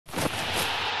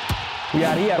We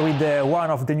are here with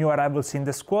one of the new arrivals in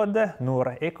the squad,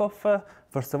 Noor Eckhoff.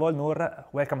 First of all, Noor,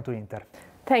 welcome to Inter.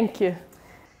 Thank you.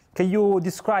 Can you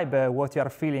describe what you are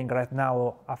feeling right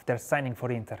now after signing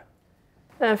for Inter?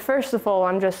 First of all,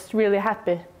 I'm just really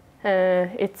happy.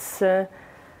 It's an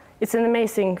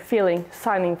amazing feeling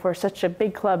signing for such a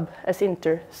big club as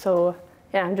Inter. So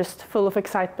yeah, I'm just full of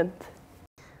excitement.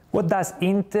 What does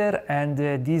Inter and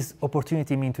this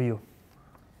opportunity mean to you?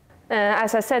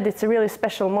 As I said, it's a really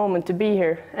special moment to be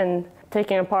here and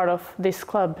taking a part of this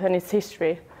club and its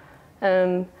history.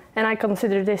 And I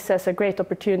consider this as a great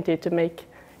opportunity to make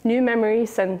new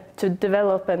memories and to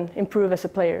develop and improve as a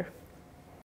player.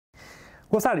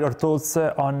 What are your thoughts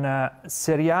on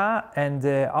Serie A and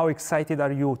how excited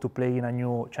are you to play in a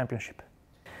new championship?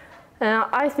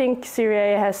 I think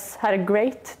Serie A has had a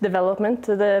great development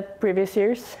the previous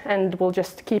years and will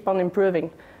just keep on improving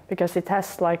because it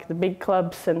has like the big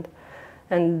clubs and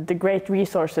the great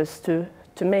resources to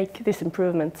make this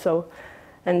improvement. So,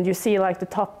 and you see like the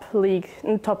top league,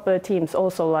 top teams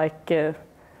also like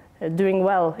doing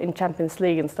well in Champions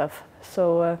League and stuff.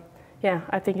 So yeah,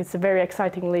 I think it's a very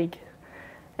exciting league.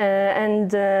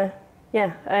 Yeah,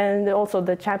 and also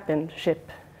the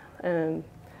championship. I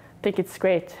think it's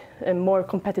great, a more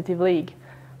competitive league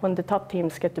when the top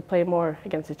teams get to play more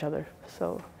against each other.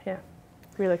 So yeah,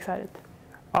 really excited.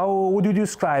 How would you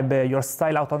describe your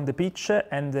style out on the pitch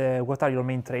and what are your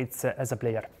main traits as a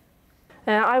player?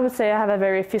 I would say I have a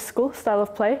very physical style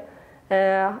of play.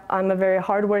 I'm a very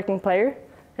hard-working player,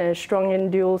 strong in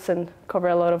duels and cover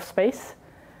a lot of space.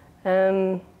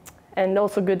 And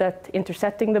also good at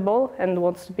intercepting the ball and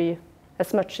wants to be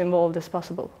as much involved as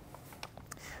possible.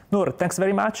 Noor, thanks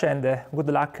very much and good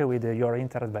luck with your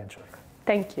Inter adventure.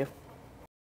 Thank you.